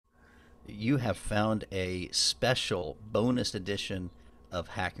You have found a special bonus edition of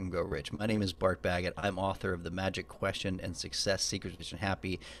Hack and Grow Rich. My name is Bart Baggett. I'm author of The Magic Question and Success Secrets Rich and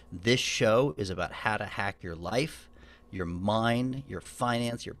Happy. This show is about how to hack your life, your mind, your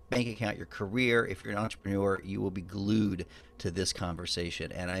finance, your bank account, your career. If you're an entrepreneur, you will be glued to this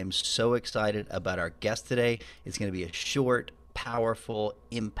conversation. And I am so excited about our guest today. It's going to be a short, powerful,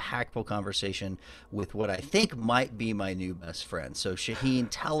 impactful conversation with what I think might be my new best friend. So, Shaheen,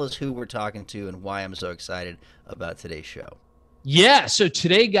 tell us who we're talking to and why I'm so excited about today's show. Yeah. So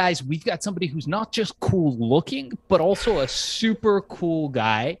today, guys, we've got somebody who's not just cool looking, but also a super cool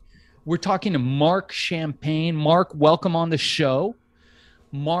guy. We're talking to Mark Champagne. Mark, welcome on the show.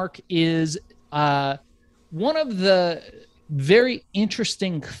 Mark is one of the very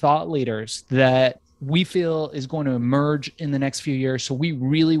interesting thought leaders that we feel is going to emerge in the next few years. So we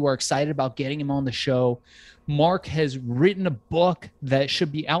really were excited about getting him on the show. Mark has written a book that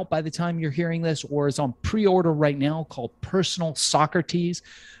should be out by the time you're hearing this or is on pre-order right now called Personal Socrates.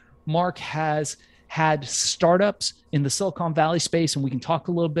 Mark has had startups in the Silicon Valley space, and we can talk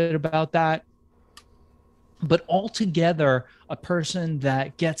a little bit about that. But altogether, a person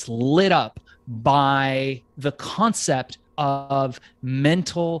that gets lit up by the concept of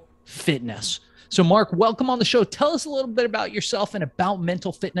mental fitness. So, Mark, welcome on the show. Tell us a little bit about yourself and about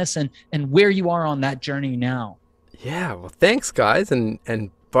mental fitness and where you are on that journey now. Yeah, well, thanks, guys, and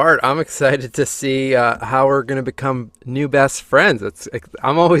Bart. I'm excited to see how we're going to become new best friends.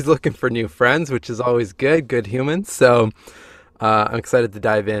 I'm always looking for new friends, which is always good humans. So I'm excited to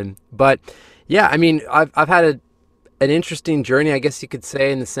dive in. But yeah, I mean, I've had an interesting journey, I guess you could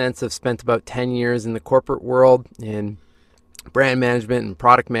say, in the sense of spent about 10 years in the corporate world in brand management and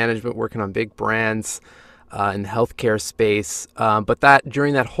product management, working on big brands in the healthcare space. But that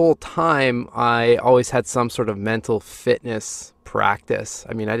during that whole time, I always had some sort of mental fitness practice.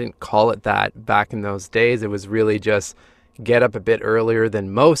 I mean, I didn't call it that back in those days. It was really just get up a bit earlier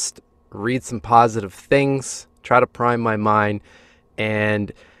than most, read some positive things, try to prime my mind,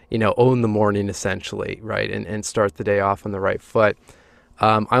 and own the morning essentially, right? And start the day off on the right foot.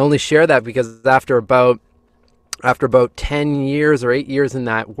 I only share that because after about 10 years or 8 years in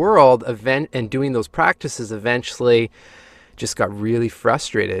that world and doing those practices, eventually just got really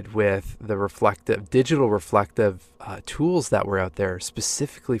frustrated with the digital reflective tools that were out there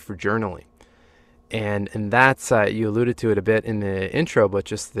specifically for journaling. And that's, you alluded to it a bit in the intro, but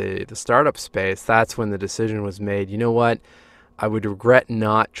just the startup space, that's when the decision was made, you know what, I would regret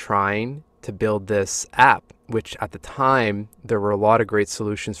not trying to build this app, which at the time, there were a lot of great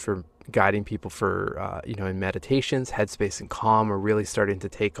solutions for guiding people for, in meditations. Headspace and Calm are really starting to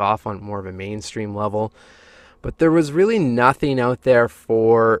take off on more of a mainstream level. But there was really nothing out there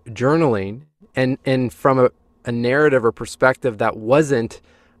for journaling and from a narrative or perspective that wasn't,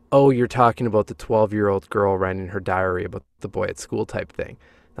 oh, you're talking about the 12-year-old girl writing her diary about the boy at school type thing.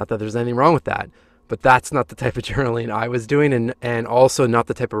 Not that there's anything wrong with that, but that's not the type of journaling I was doing, and also not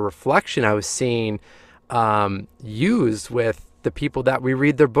the type of reflection I was seeing used with the people that we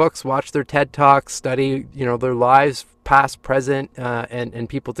read their books, watch their TED Talks, study, their lives, past, present, and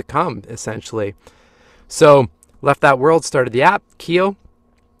people to come, essentially. So left that world, started the app, Keo,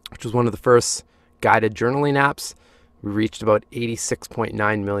 which was one of the first guided journaling apps. We reached about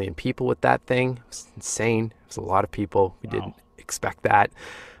 86.9 million people with that thing. It was insane. It was a lot of people. We didn't expect that.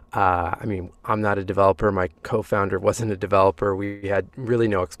 I mean, I'm not a developer. My co-founder wasn't a developer. We had really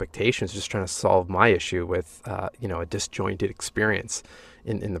no expectations, just trying to solve my issue with, a disjointed experience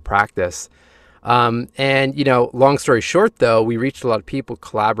in the practice. Long story short, though, we reached a lot of people,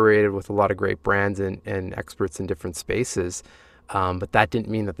 collaborated with a lot of great brands and experts in different spaces. But that didn't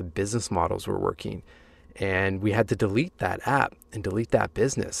mean that the business models were working. And we had to delete that app and delete that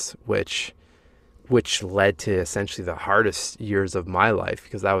business, which led to essentially the hardest years of my life,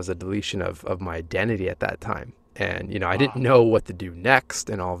 because that was a deletion of my identity at that time. And, I didn't know what to do next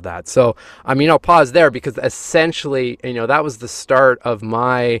and all of that. So, I mean, I'll pause there because essentially, that was the start of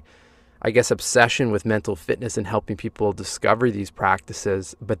my, I guess, obsession with mental fitness and helping people discover these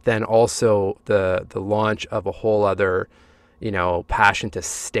practices, but then also the launch of a whole other, passion to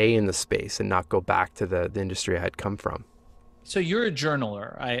stay in the space and not go back to the industry I had come from. So you're a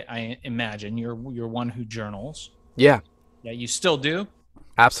journaler, I imagine. You're one who journals. Yeah, Yeah, you still do?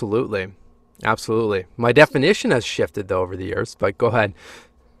 absolutely. Absolutely. My definition has shifted though over the years, but go ahead.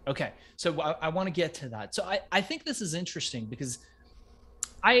 Okay. So I want to get to that. So I think this is interesting because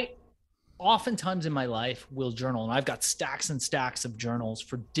I oftentimes in my life will journal, and I've got stacks and stacks of journals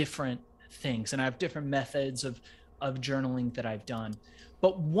for different things, and I have different methods of journaling that I've done.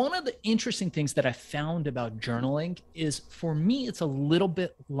 But one of the interesting things that I found about journaling is, for me, it's a little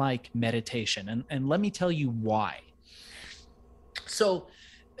bit like meditation. And let me tell you why. So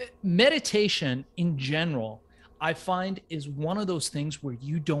meditation in general, I find, is one of those things where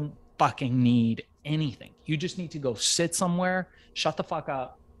you don't fucking need anything. You just need to go sit somewhere, shut the fuck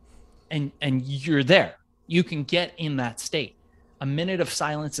up, and you're there. You can get in that state. A minute of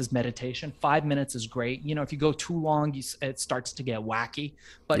silence is meditation. 5 minutes is great. You know, if you go too long, it starts to get wacky.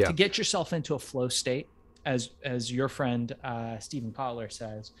 But to get yourself into a flow state, as your friend Stephen Kotler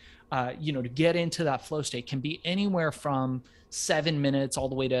says, you know, to get into that flow state can be anywhere from 7 minutes all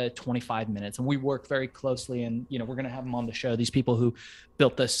the way to 25 minutes. And we work very closely, and, you know, we're going to have them on the show. These people who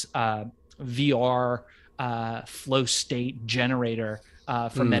built this VR flow state generator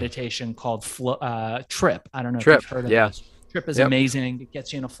for meditation called Trip. I don't know if you've heard of this. Trip is amazing. It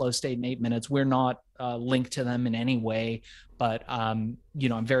gets you in a flow state in 8 minutes. We're not linked to them in any way, but you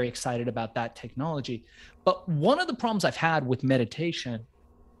know, I'm very excited about that technology. But one of the problems I've had with meditation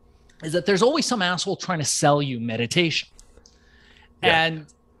is that there's always some asshole trying to sell you meditation. And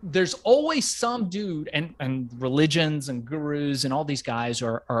there's always some dude, and religions and gurus and all these guys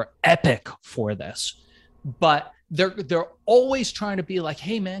are epic for this, but they're always trying to be like,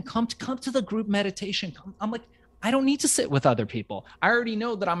 hey man, come to the group meditation. I'm like, I don't need to sit with other people. I already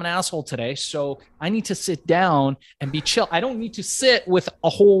know that I'm an asshole today, so I need to sit down and be chill. I don't need to sit with a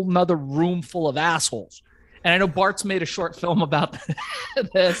whole nother room full of assholes. And I know Bart's made a short film about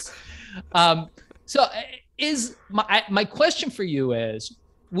this. So is my question for you is,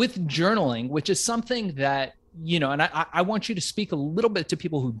 with journaling, which is something that, you know, and I want you to speak a little bit to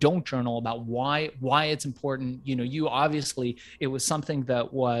people who don't journal about why it's important. You know, you obviously, it was something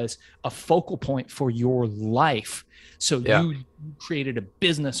that was a focal point for your life. So you created a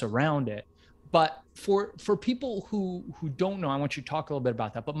business around it. But for people who don't know, I want you to talk a little bit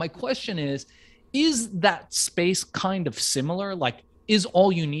about that. But my question is that space kind of similar? Like, is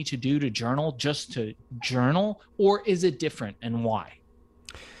all you need to do to journal just to journal, or is it different, and why?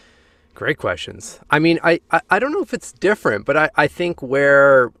 Great questions. I mean, I don't know if it's different, but I think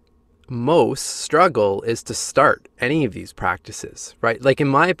where most struggle is to start any of these practices, right? Like, in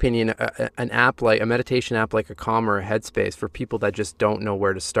my opinion, an app like a meditation app like a Calm or a Headspace, for people that just don't know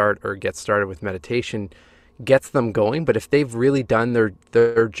where to start or get started with meditation, gets them going. But if they've really done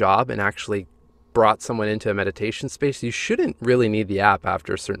their job and actually brought someone into a meditation space, you shouldn't really need the app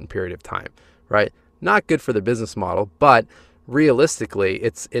after a certain period of time, right? Not good for the business model, but realistically,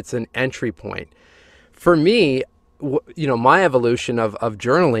 it's an entry point. For me, you know, my evolution of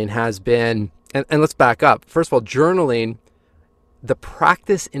journaling has been, and let's back up. First of all, journaling, the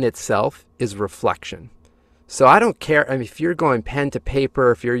practice in itself is reflection. So I don't care, I mean, if you're going pen to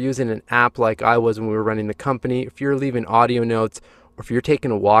paper, if you're using an app like I was when we were running the company, if you're leaving audio notes, or if you're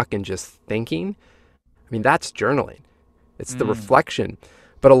taking a walk and just thinking, I mean, that's journaling. It's the reflection.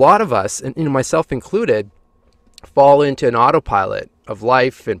 But a lot of us, and you know, myself included, fall into an autopilot of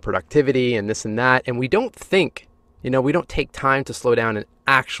life and productivity and this and that, and we don't think, you know, we don't take time to slow down and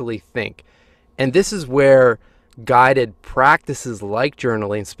actually think. And this is where guided practices like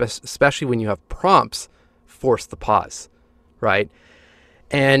journaling, especially when you have prompts, force the pause, right?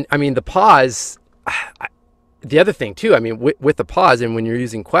 And I mean, the pause, the other thing too, I mean, with the pause and when you're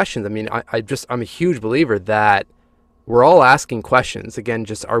using questions, I mean, I'm a huge believer that we're all asking questions. Again,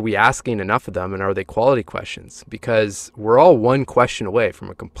 just, are we asking enough of them, and are they quality questions? Because we're all one question away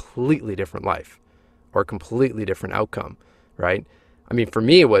from a completely different life or a completely different outcome, right? I mean, for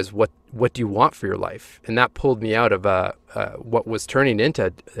me, it was, what do you want for your life? And that pulled me out of what was turning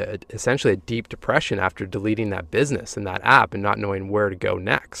into essentially a deep depression after deleting that business and that app and not knowing where to go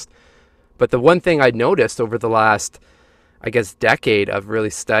next. But the one thing I noticed over the last, I guess, decade of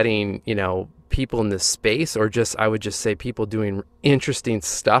really studying, you know, people in this space, or just, I would just say people doing interesting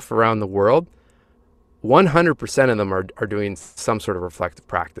stuff around the world, 100% of them are doing some sort of reflective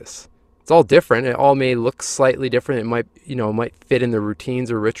practice. It's all different. It all may look slightly different. It might, you know, might fit in their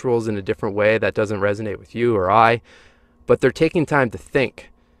routines or rituals in a different way that doesn't resonate with you or I, but they're taking time to think,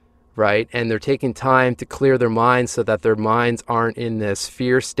 right? And they're taking time to clear their minds so that their minds aren't in this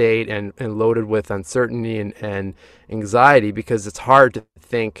fear state and loaded with uncertainty and anxiety, because it's hard to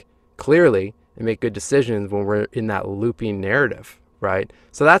think clearly and make good decisions when we're in that looping narrative, right?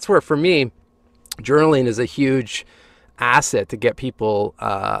 So that's where, for me, journaling is a huge asset to get people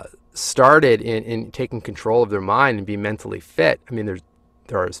started in taking control of their mind and be mentally fit. I mean,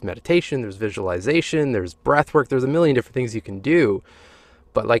 there's meditation, there's visualization, there's breath work, there's a million different things you can do.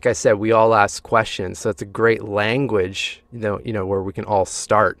 But like I said, we all ask questions, so it's a great language, you know, where we can all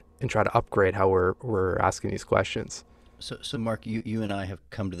start and try to upgrade how we're asking these questions. So Mark, you and I have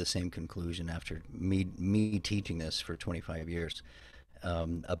come to the same conclusion after me teaching this for 25 years,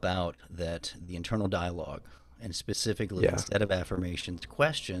 about that the internal dialogue, and specifically Yeah. instead of affirmations,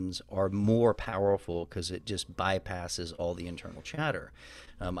 questions are more powerful because it just bypasses all the internal chatter.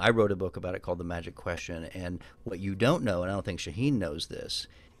 I wrote a book about it called The Magic Question, and what you don't know, and I don't think Shaheen knows this,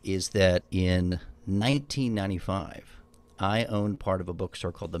 is that in 1995, I owned part of a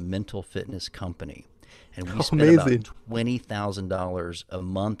bookstore called the Mental Fitness Company. And we spent about Amazing. $20,000 a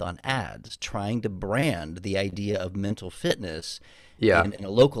month on ads trying to brand the idea of mental fitness Yeah. in a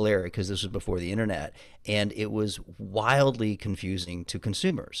local area, because this was before the internet. And it was wildly confusing to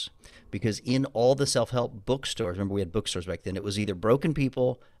consumers because in all the self-help bookstores, remember we had bookstores back then, it was either broken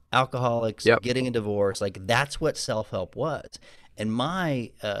people, alcoholics, Yep. getting a divorce. Like that's what self-help was. And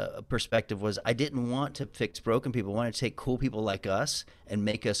my perspective was I didn't want to fix broken people. I wanted to take cool people like us and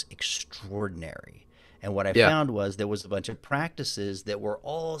make us extraordinary. And what I Yeah. found was there was a bunch of practices that were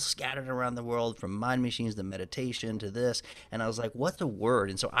all scattered around the world, from mind machines to meditation to this. And I was like, what's a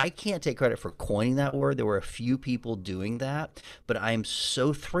word? And so I can't take credit for coining that word. There were a few people doing that. But I am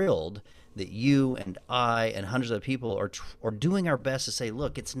so thrilled that you and I and hundreds of people are doing our best to say,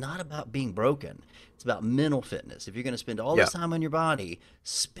 look, it's not about being broken. It's about mental fitness. If you're going to spend all Yeah. this time on your body,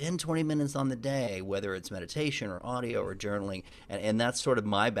 spend 20 minutes on the day, whether it's meditation or audio or journaling. And that's sort of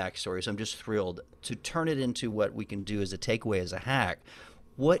my backstory. So I'm just thrilled to turn it into what we can do as a takeaway, as a hack.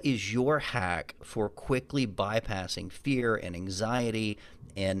 What is your hack for quickly bypassing fear and anxiety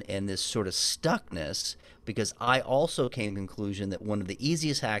and this sort of stuckness? Because I also came to the conclusion that one of the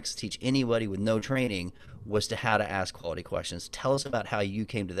easiest hacks to teach anybody with no training was to how to ask quality questions. Tell us about how you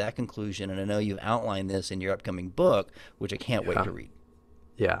came to that conclusion. And I know you've outlined this in your upcoming book, which I can't wait Yeah. to read.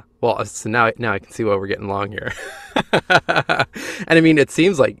 Yeah. Well, so now I can see why we're getting long here. And I mean, it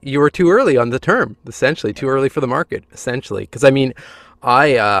seems like you were too early on the term, essentially, too early for the market, essentially. Because I mean,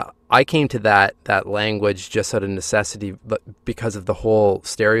 I came to that language just out of necessity, but because of the whole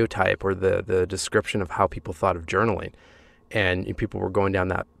stereotype or the description of how people thought of journaling, and people were going down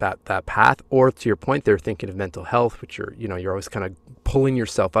that path. Or to your point, they're thinking of mental health, which you're always kind of pulling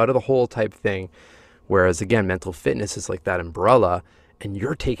yourself out of the hole type thing. Whereas again, mental fitness is like that umbrella, and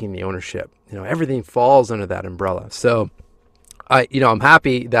you're taking the ownership. Everything falls under that umbrella. So I'm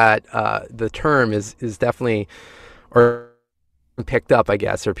happy that the term is definitely or picked up, I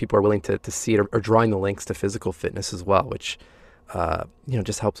guess, or people are willing to see it, or drawing the links to physical fitness as well, which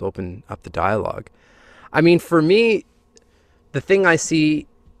just helps open up the dialogue. I mean, for me, the thing I see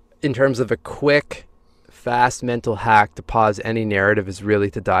in terms of a quick, fast mental hack to pause any narrative is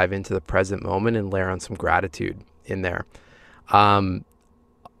really to dive into the present moment and layer on some gratitude in there.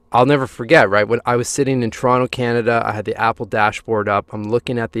 I'll never forget, right? When I was sitting in Toronto, Canada, I had the Apple dashboard up. I'm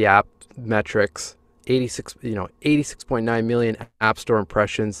looking at the app metrics, 86.9 million App Store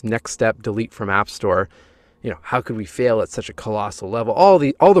impressions. Next step, delete from App Store. How could we fail at such a colossal level? All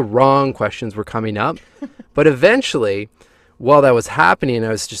the wrong questions were coming up. But eventually, while that was happening, I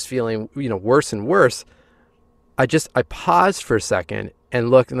was just feeling, worse and worse. I paused for a second and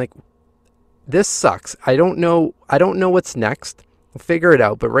looked and like, this sucks. I don't know what's next. We'll figure it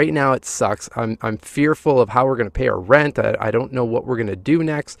out. But right now it sucks. I'm fearful of how we're going to pay our rent. I don't know what we're going to do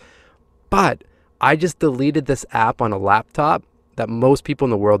next. But I just deleted this app on a laptop that most people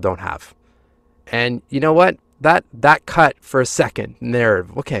in the world don't have. And you know what? That cut for a second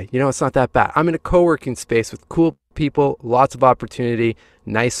narrative. Okay, it's not that bad. I'm in a co-working space with cool people, lots of opportunity,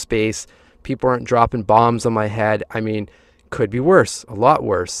 nice space. People aren't dropping bombs on my head. I mean, could be worse, a lot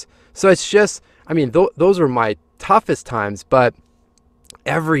worse. So it's just, I mean, those were my toughest times, but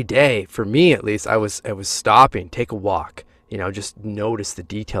every day, for me at least, I was stopping, take a walk, just notice the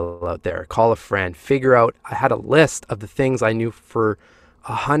detail out there, call a friend, figure out. I had a list of the things I knew for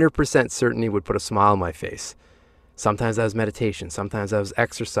 100% certainty would put a smile on my face. Sometimes that was meditation, sometimes I was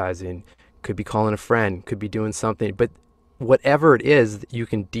exercising, could be calling a friend, could be doing something, but whatever it is, you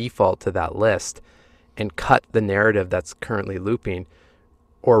can default to that list and cut the narrative that's currently looping,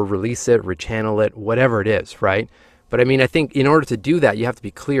 or release it, rechannel it, whatever it is, right? But I mean, I think in order to do that, you have to be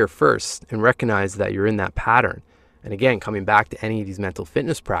clear first and recognize that you're in that pattern. And again, coming back to any of these mental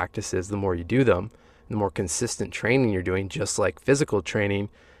fitness practices, the more you do them, the more consistent training you're doing, just like physical training,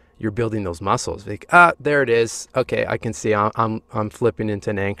 you're building those muscles. Like, there it is. Okay, I can see I'm flipping into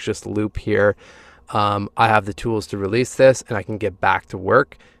an anxious loop here. I have the tools to release this, and I can get back to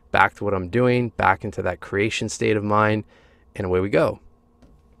work, back to what I'm doing, back into that creation state of mind, and away we go.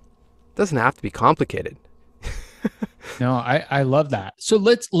 It doesn't have to be complicated. No, I love that. So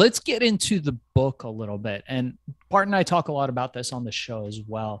let's get into the book a little bit. And Bart and I talk a lot about this on the show as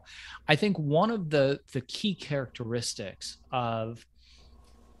well. I think one of the key characteristics of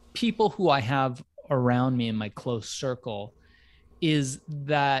people who I have around me in my close circle is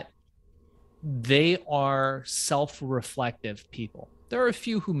that they are self-reflective people. There are a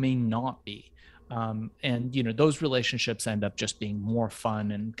few who may not be. And those relationships end up just being more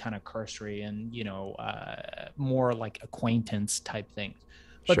fun and kind of cursory and more like acquaintance type things.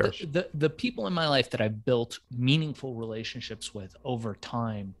 But Sure. the people in my life that I've built meaningful relationships with over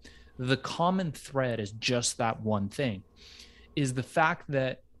time, the common thread is just that one thing, is the fact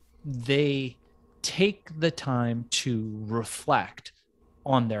that they take the time to reflect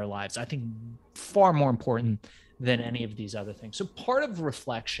on their lives. I think far more important than any of these other things. So part of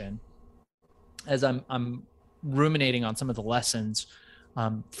reflection, as I'm ruminating on some of the lessons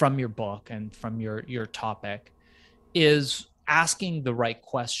from your book and from your topic, is asking the right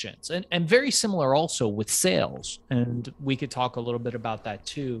questions, and very similar also with sales. And we could talk a little bit about that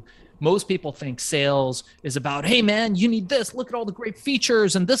too. Most people think sales is about, hey man, you need this, look at all the great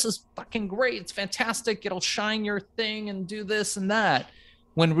features, and this is fucking great, it's fantastic, it'll shine your thing and do this and that,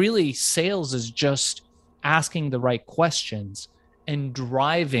 when really sales is just asking the right questions and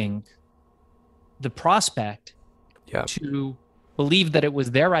driving the prospect Yeah. to believe that it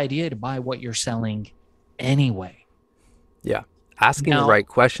was their idea to buy what you're selling anyway. Yeah. Asking the Now, right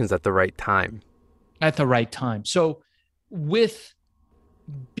questions at the right time. at the right time. So with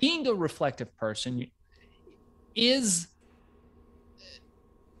being a reflective person,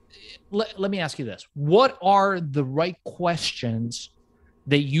 let me ask you this. What are the right questions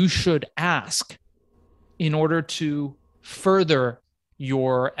that you should ask in order to further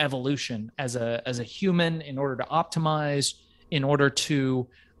your evolution as a human, in order to optimize, in order to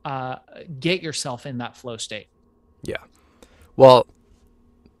get yourself in that flow state? Yeah. Well,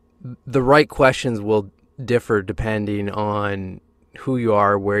 the right questions will differ depending on who you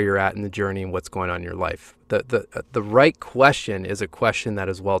are, where you're at in the journey, and what's going on in your life. The right question is a question that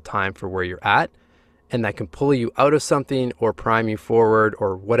is well timed for where you're at, and that can pull you out of something or prime you forward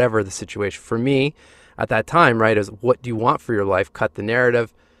or whatever the situation. For me, at that time, right, is what do you want for your life? Cut the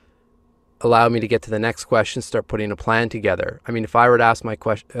narrative, allow me to get to the next question, start putting a plan together. I mean, if I were to ask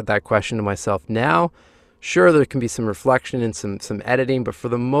that question to myself now, sure, there can be some reflection and some editing, but for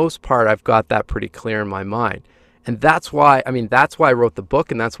the most part, I've got that pretty clear in my mind. And that's why I wrote the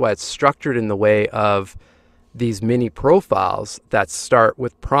book, and that's why it's structured in the way of these mini profiles that start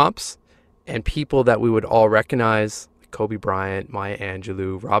with prompts and people that we would all recognize, like Kobe Bryant, Maya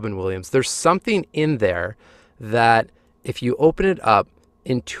Angelou, Robin Williams. There's something in there that if you open it up,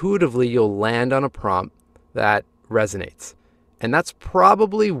 intuitively you'll land on a prompt that resonates. And that's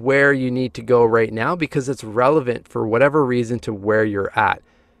probably where you need to go right now, because it's relevant for whatever reason to where you're at.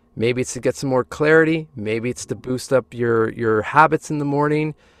 Maybe it's to get some more clarity. Maybe it's to boost up your habits in the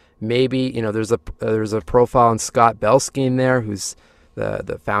morning. Maybe, there's a profile on Scott Belsky there, who's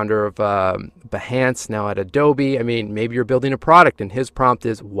the founder of Behance, now at Adobe. I mean, maybe you're building a product and his prompt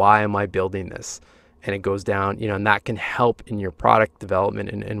is, why am I building this? And it goes down, and that can help in your product development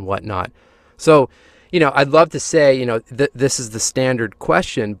and whatnot. So, I'd love to say, this is the standard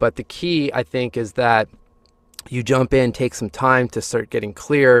question, but the key, I think, is that you jump in, take some time to start getting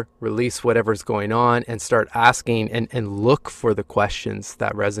clear, release whatever's going on, and start asking and look for the questions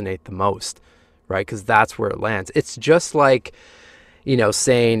that resonate the most, right? Because that's where it lands. It's just like,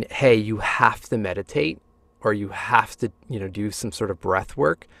 saying, hey, you have to meditate or you have to, do some sort of breath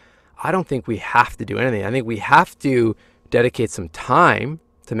work. I don't think we have to do anything. I think we have to dedicate some time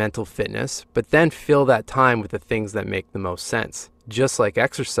to mental fitness, but then fill that time with the things that make the most sense. Just like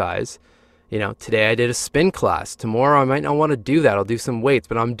exercise, today I did a spin class. Tomorrow I might not want to do that. I'll do some weights,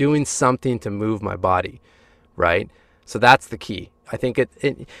 but I'm doing something to move my body, right? So that's the key. I think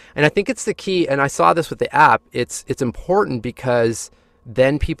and I think it's the key. And I saw this with the app. It's important because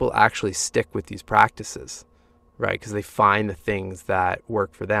then people actually stick with these practices, right? Because they find the things that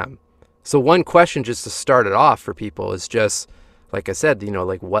work for them. So one question just to start it off for people is just, like I said,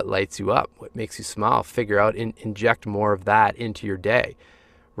 like what lights you up, what makes you smile, figure out and inject more of that into your day,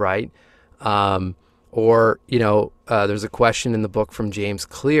 right? There's a question in the book from James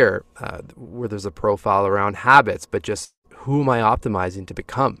Clear where there's a profile around habits, but just who am I optimizing to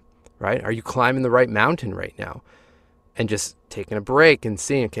become, right? Are you climbing the right mountain right now? And just taking a break and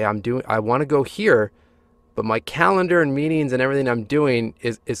seeing, okay, I want to go here, but my calendar and meetings and everything I'm doing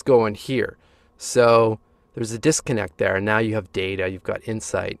is going here. So there's a disconnect there. And now you have data, you've got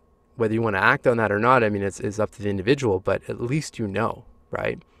insight. Whether you want to act on that or not, I mean, it's up to the individual, but at least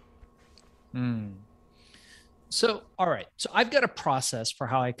right? So, all right. So I've got a process for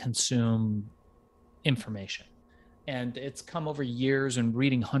how I consume information. And it's come over years and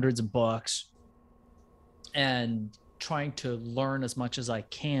reading hundreds of books and trying to learn as much as I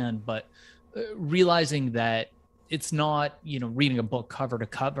can, but realizing that it's not, reading a book cover to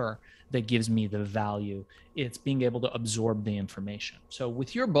cover that gives me the value. It's being able to absorb the information. So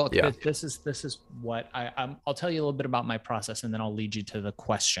with your book, this is what I'll tell you a little bit about my process, and then I'll lead you to the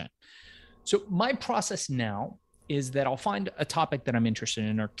question. So my process now is that I'll find a topic that I'm interested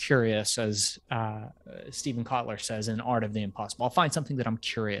in or curious, as Stephen Kotler says in Art of the Impossible. I'll find something that I'm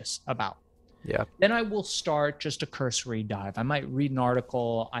curious about. Yeah. Then I will start just a cursory dive. I might read an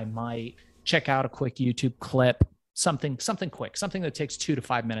article. I might check out a quick YouTube clip, something quick, something that takes 2 to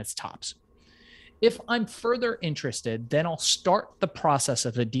 5 minutes tops. If I'm further interested, then I'll start the process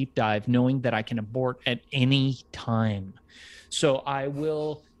of a deep dive, knowing that I can abort at any time. So I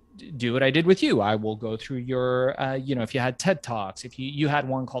will do what I did with you. I will go through your, if you had TED Talks, if you had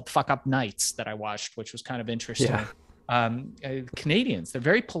one called Fuck Up Nights that I watched, which was kind of interesting. Yeah. Canadians, they're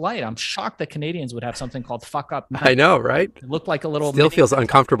very polite. I'm shocked that Canadians would have something called Fuck Up Nights. I know, right? It looked like a little. Still feels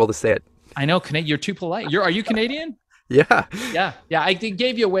uncomfortable to say it. I know, you're too polite. Are you Canadian? Yeah. Yeah. I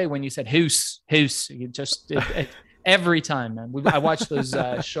gave you away when you said hoose. You just every time, man. I watched those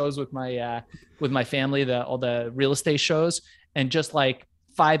shows with my family, all the real estate shows, and just like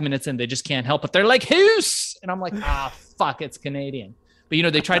 5 minutes in, they just can't help it. They're like hoose, and I'm like, fuck, it's Canadian.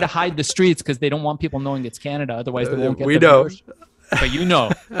 But they try to hide the streets because they don't want people knowing it's Canada. Otherwise, they won't get. We know.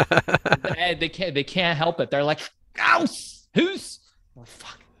 But they can't help it. They're like, house, hoose. Oh,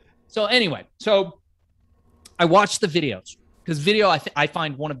 fuck. So anyway, I watch the videos because video I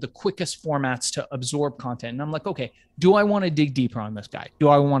find one of the quickest formats to absorb content. And I'm like, okay, do I want to dig deeper on this guy? Do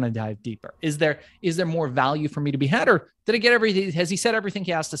I want to dive deeper? Is there more value for me to be had, or did I get everything? Has he said everything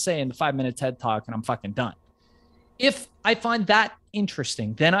he has to say in the 5-minute TED Talk and I'm fucking done? If I find that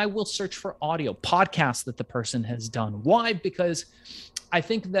interesting, then I will search for audio podcasts that the person has done. Why? Because I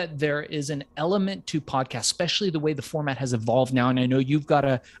think that there is an element to podcasts, especially the way the format has evolved now. And I know you've got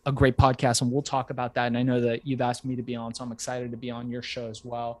a great podcast, and we'll talk about that. And I know that you've asked me to be on, so I'm excited to be on your show as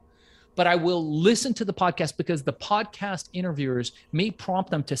well. But I will listen to the podcast because the podcast interviewers may prompt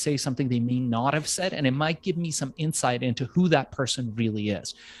them to say something they may not have said, and it might give me some insight into who that person really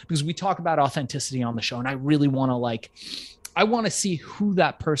is. Because we talk about authenticity on the show, and I really want to see who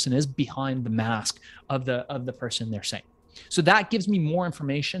that person is behind the mask of the person they're saying. So that gives me more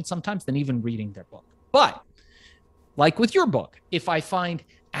information sometimes than even reading their book. But like with your book, if I find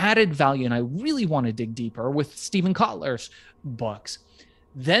added value and I really want to dig deeper with Stephen Kotler's books,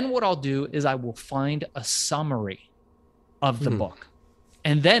 then what I'll do is I will find a summary of the book.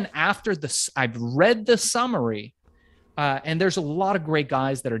 And then after I've read the summary, and there's a lot of great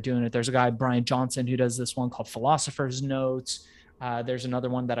guys that are doing it. There's a guy, Brian Johnson, who does this one called Philosopher's Notes. There's another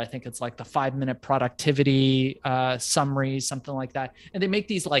one that I think it's like the 5-minute productivity summary, something like that. And they make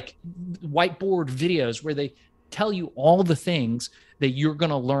these like whiteboard videos where they tell you all the things that you're going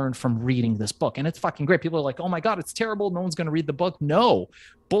to learn from reading this book. And it's fucking great. People are like, oh my God, it's terrible. No one's going to read the book. No,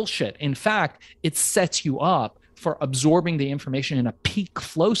 bullshit. In fact, it sets you up for absorbing the information in a peak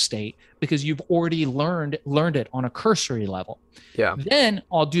flow state because you've already learned it on a cursory level. Yeah. Then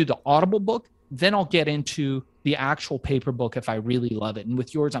I'll do the Audible book. Then I'll get into the actual paper book if I really love it. And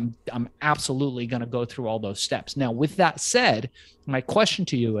with yours, I'm absolutely going to go through all those steps. Now, with that said, my question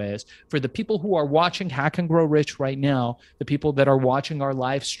to you is, for the people who are watching Hack and Grow Rich right now, the people that are watching our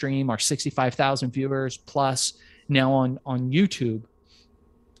live stream, our 65,000 viewers plus now on YouTube,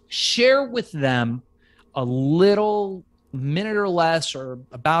 share with them a little minute or less, or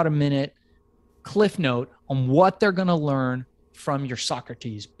about a minute cliff note on what they're going to learn from your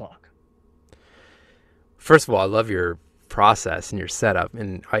Socrates book. First of all, I love your process and your setup.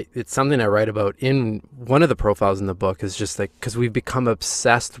 And it's something I write about in one of the profiles in the book, is just like, because we've become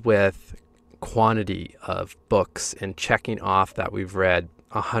obsessed with quantity of books and checking off that we've read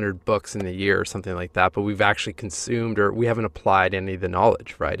 100 books in a year or something like that, but we've actually consumed, or we haven't applied any of the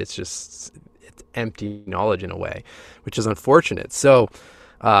knowledge, right? It's empty knowledge in a way, which is unfortunate. So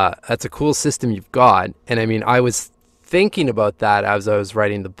that's a cool system you've got. And I mean, I was thinking about that as I was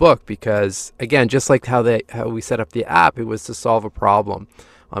writing the book, because again, just like how we set up the app, it was to solve a problem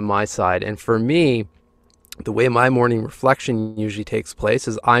on my side. And for me, the way my morning reflection usually takes place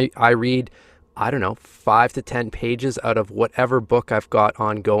is I read, I don't know, 5 to 10 pages out of whatever book I've got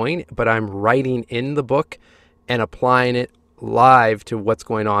ongoing, but I'm writing in the book and applying it live to what's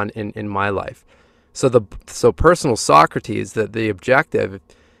going on in my life. So personal Socrates, the objective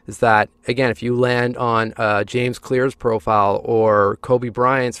is that, again, if you land on James Clear's profile or Kobe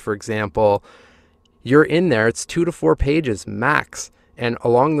Bryant's, for example, you're in there. It's 2 to 4 pages max. And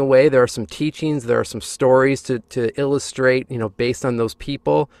along the way, there are some teachings, there are some stories to illustrate, based on those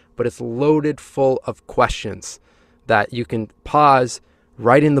people, but it's loaded full of questions that you can pause,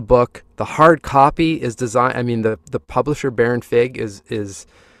 write in the book. The hard copy is designed, the publisher Baron Fig has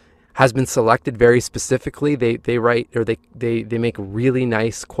been selected very specifically. They write, or they make really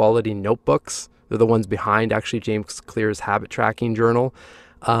nice quality notebooks. They're the ones behind actually James Clear's habit tracking journal.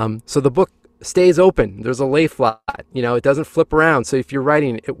 So the book stays open. There's a lay flat, it doesn't flip around. So if you're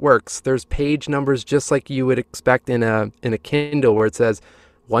writing, it works. There's page numbers just like you would expect in a Kindle, where it says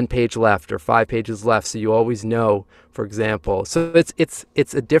 1 page left or 5 pages left. So you always know, for example. So it's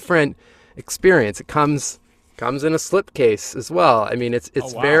a different experience. It comes in a slipcase as well.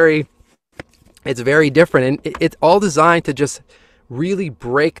 It's very different, and it's all designed to just really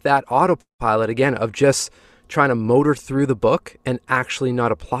break that autopilot again of just trying to motor through the book and actually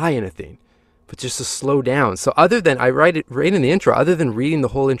not apply anything, but just to slow down. So I write it right in the intro, other than reading the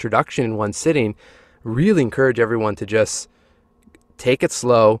whole introduction in one sitting, really encourage everyone to just take it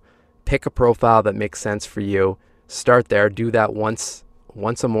slow, pick a profile that makes sense for you, start there, do that once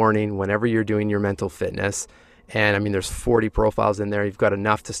a morning whenever you're doing your mental fitness. And there's 40 profiles in there. You've got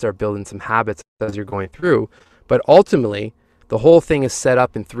enough to start building some habits as you're going through. But ultimately, the whole thing is set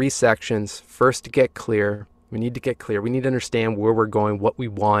up in 3 sections. First, to get clear. We need to get clear. We need to understand where we're going, what we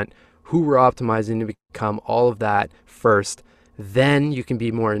want, who we're optimizing to become, all of that first. Then you can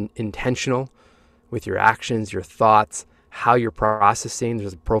be more intentional with your actions, your thoughts, how you're processing.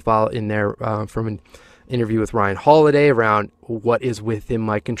 There's a profile in there from an interview with Ryan Holiday around what is within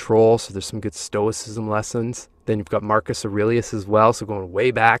my control. So there's some good stoicism lessons. Then you've got Marcus Aurelius as well. So going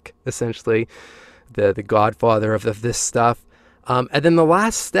way back, essentially, the godfather of this stuff. And then the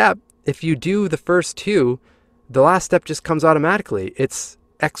last step, if you do the first 2, the last step just comes automatically. It's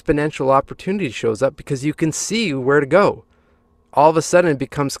exponential opportunity shows up because you can see where to go. All of a sudden it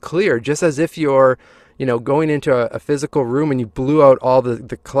becomes clear, just as if you're going into a physical room and you blew out all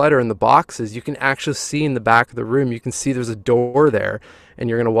the clutter in the boxes. You can actually see in the back of the room, you can see there's a door there, and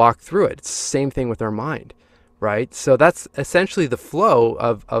you're going to walk through it. It's the same thing with our mind, right? So that's essentially the flow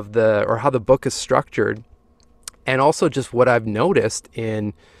of how the book is structured. And also just what I've noticed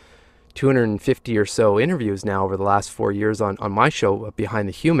in 250 or so interviews now over the last 4 years on my show, Behind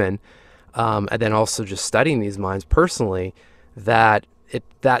the Human, and then also just studying these minds personally, that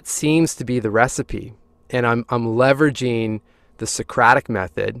seems to be the recipe. And I'm leveraging the Socratic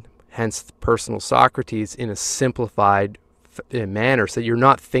method, hence the personal Socrates, in a simplified manner, so you're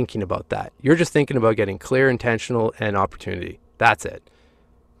not thinking about that. You're just thinking about getting clear, intentional, and opportunity. That's it.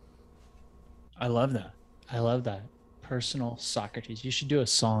 I love that. Personal Socrates. You should do a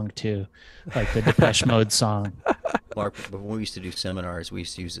song too, like the Depeche Mode song. Mark, when we used to do seminars, we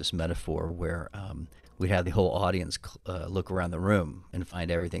used to use this metaphor where we'd have the whole audience look around the room and find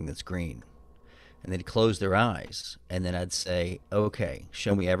everything that's green. And they'd close their eyes, and then I'd say, okay,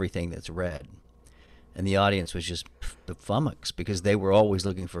 show me everything that's red. And the audience was just flummoxed because they were always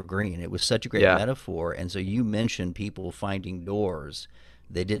looking for green. It was such a great metaphor. And so you mentioned people finding doors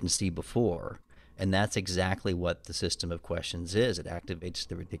they didn't see before. And that's exactly what the system of questions is. It activates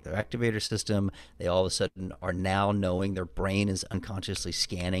the reticular activator system. They all of a sudden are now knowing, their brain is unconsciously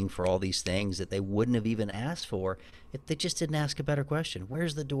scanning for all these things that they wouldn't have even asked for if they just didn't ask a better question.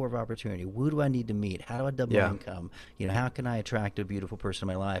 Where's the door of opportunity? Who do I need to meet? How do I double my income? How can I attract a beautiful person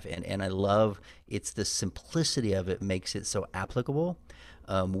in my life? And I love, it's the simplicity of it makes it so applicable.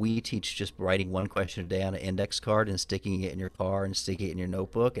 We teach just writing one question a day on an index card and sticking it in your car and sticking it in your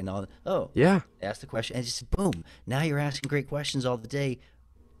notebook and all. Ask the question and just boom. Now you're asking great questions all the day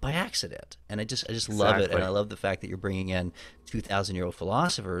by accident. And I just love it. And I love the fact that you're bringing in 2,000-year-old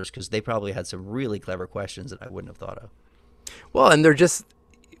philosophers, because they probably had some really clever questions that I wouldn't have thought of. Well, and they're just,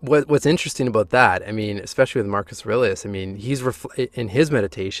 what's interesting about that, especially with Marcus Aurelius, he's in his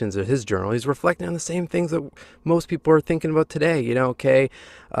meditations or his journal, he's reflecting on the same things that most people are thinking about today.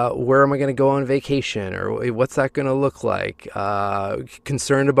 Where am I going to go on vacation, or what's that going to look like?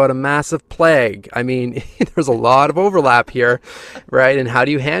 Concerned about a massive plague. There's a lot of overlap here, right? And how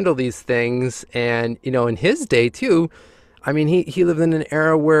do you handle these things? And in his day too, he lived in an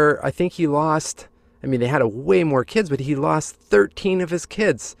era where I think he lost. They had way more kids, but he lost 13 of his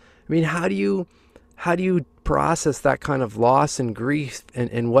kids. How do you process that kind of loss and grief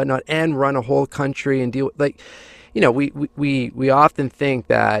and whatnot, and run a whole country and deal with, we often think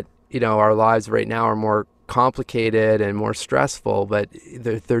that, our lives right now are more complicated and more stressful, but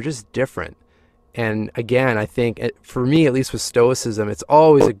they're just different. And again, I think for me, at least with Stoicism, it's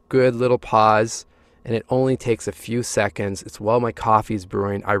always a good little pause and it only takes a few seconds. It's while my coffee's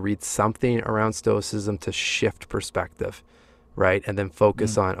brewing, I read something around Stoicism to shift perspective, right? And then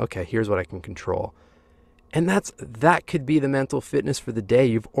focus on, okay, here's what I can control. And that could be the mental fitness for the day.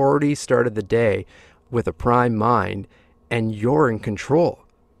 You've already started the day with a prime mind, and you're in control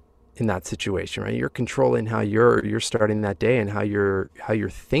in that situation, right? You're controlling how you're starting that day and how you're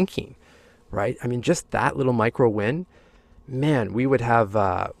thinking, right? I mean, just that little micro win, man, we'd have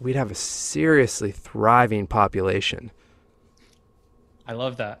a seriously thriving population. I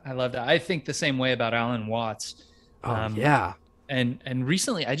love that. I think the same way about Alan Watts. Yeah. And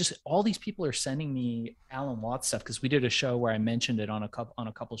recently, all these people are sending me Alan Watts stuff, because we did a show where I mentioned it on a couple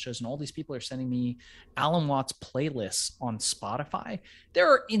of shows, and all these people are sending me Alan Watts playlists on Spotify. There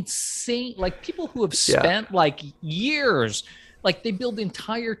are insane, like, people who have spent like years, like, they build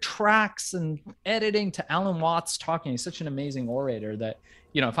entire tracks and editing to Alan Watts talking. He's such an amazing orator that,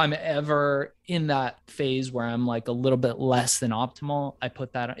 you know, if I'm ever in that phase where I'm like a little bit less than optimal, I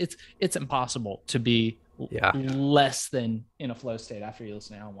put that on. It's impossible to be less than in a flow state after you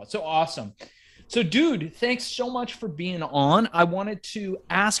listen to Alan Watts. So awesome. So, dude, thanks so much for being on. I wanted to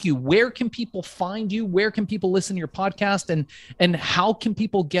ask you, where can people find you? Where can people listen to your podcast? And how can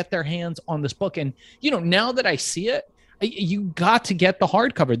people get their hands on this book? And, you know, now that I see it, you got to get the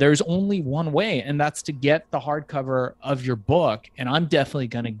hardcover. There's only one way, and that's to get the hardcover of your book. And I'm definitely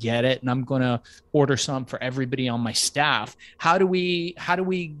going to get it, and I'm going to order some for everybody on my staff. How do we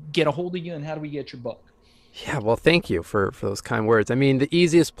get a hold of you, and how do we get your book? Yeah, well, thank you for those kind words. I mean, the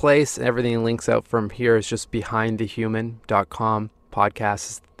easiest place, and everything links out from here, is just behindthehuman.com. Podcast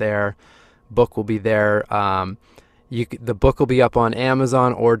is there. Book will be there. The book will be up on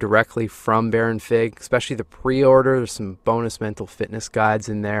Amazon or directly from Baron Fig, especially the pre-order. There's some bonus mental fitness guides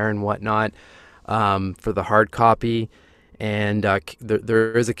in there and whatnot for the hard copy. And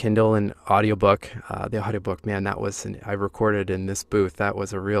there is a Kindle and audiobook. The audiobook, man, I recorded in this booth. That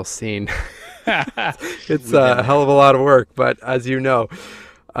was a real scene. It's a hell of a lot of work, but as you know.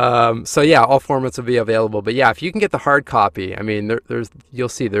 So yeah, all formats will be available. But yeah, if you can get the hard copy, I mean, you'll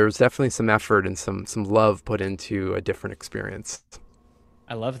see there's definitely some effort and some love put into a different experience.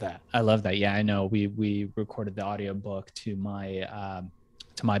 I love that. Yeah, I know we recorded the audiobook to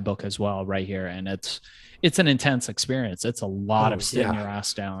my book as well right here, and it's an intense experience. It's a lot of sitting your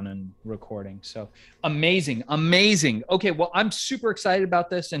ass down and recording. So amazing. Okay, well, I'm super excited about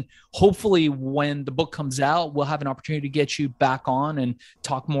this, and hopefully when the book comes out, we'll have an opportunity to get you back on and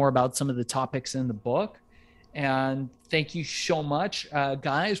talk more about some of the topics in the book. And thank you so much,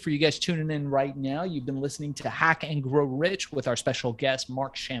 guys, for you guys tuning in right now. You've been listening to Hack and Grow Rich with our special guest,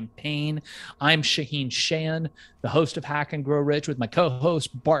 Mark Champagne. I'm Shaheen Shan, the host of Hack and Grow Rich, with my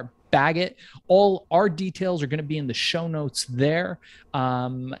co-host, Bart Baggett. All our details are going to be in the show notes there.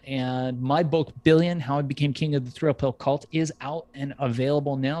 And my book, Billion, How I Became King of the Thrill Pill Cult, is out and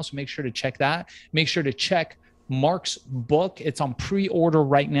available now. So make sure to check that. Make sure to check Mark's book. It's on pre-order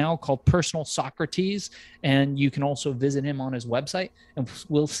right now, called Personal Socrates. And you can also visit him on his website. And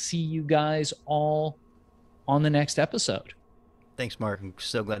we'll see you guys all on the next episode. Thanks, Mark. I'm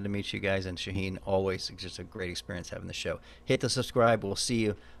so glad to meet you guys. And Shaheen, always just a great experience having the show. Hit the subscribe. We'll see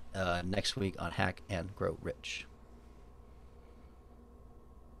you next week on Hack and Grow Rich.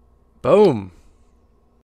 Boom.